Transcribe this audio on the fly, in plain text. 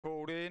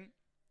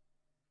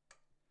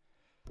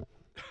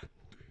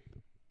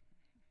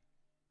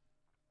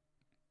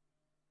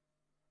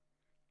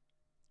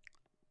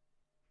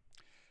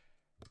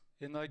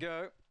In they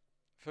go.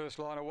 First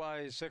line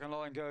away, second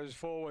line goes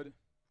forward.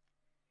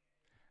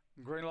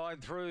 Green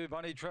line through,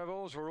 Bunny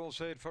travels. We're all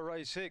set for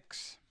race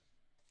 6.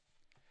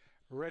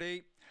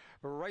 Ready,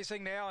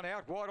 racing now and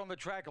out wide on the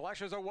track,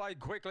 lashes away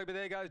quickly, but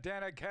there goes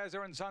Dana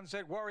Kazza and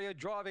Sunset Warrior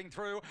driving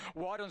through.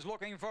 Wyden's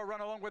looking for a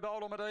run along with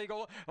Ultimate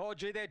Eagle. Oh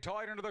gee, they're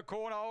tied into the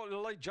corner.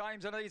 Lead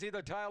James and Easy,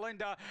 the tail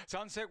ender.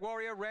 Sunset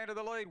Warrior ran to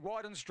the lead.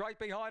 Wyden straight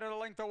behind it, a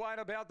length away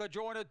and about the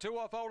joiner. 2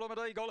 off Ultimate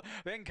Eagle.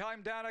 Then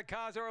came Dana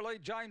Kazza,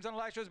 Elite James and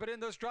Lashes, but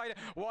in the straight,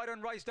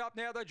 Wyden raced up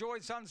now. The joy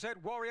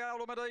Sunset Warrior,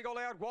 Ultimate Eagle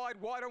out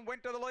wide. Wyden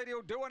went to the lead.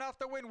 He'll do enough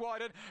to win.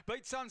 Wyden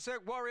beat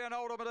Sunset Warrior and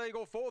Ultimate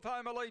Eagle. Fourth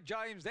home Elite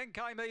James. Then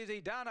came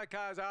Easy, Dana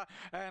Kazza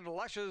and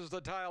Lashes,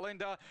 the tail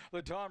ender.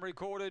 The time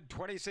recorded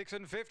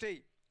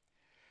 26:50.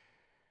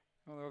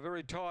 Well, they were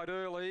very tight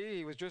early.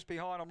 He was just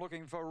behind them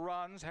looking for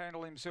runs.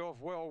 Handled himself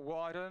well,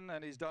 Wyden,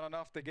 and he's done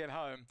enough to get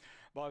home.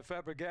 By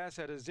Fabregas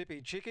at a Zippy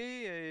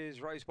Chicky.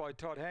 He's raced by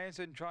Todd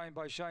Hanson, trained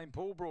by Shane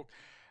Poolbrook.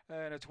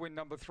 And it's win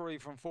number 3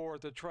 from 4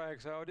 at the track.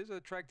 So it is a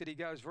track that he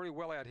goes very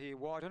well out here,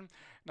 Wyden.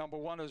 Number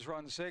 1 has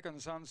run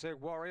second, Sunset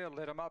Warrior.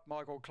 Led him up,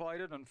 Michael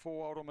Clayton. And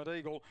 4, Ultimate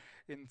Eagle.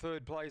 In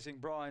third placing,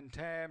 Brian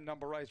Tam.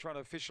 Number 8's run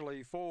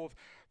officially fourth.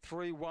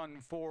 3, 1,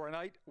 4 and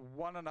 8.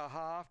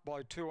 1.5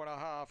 by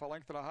 2.5. A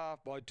length and a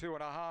half by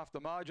 2.5. The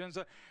margins,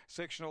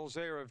 sectionals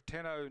there of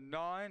 10.09,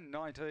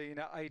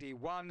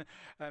 19.81.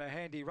 And a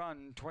handy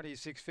run,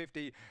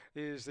 26.50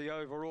 is the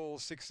overall.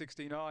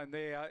 6.69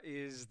 there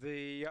is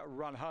the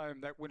run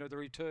home. That winner of the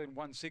return,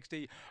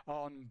 160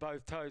 on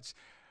both totes.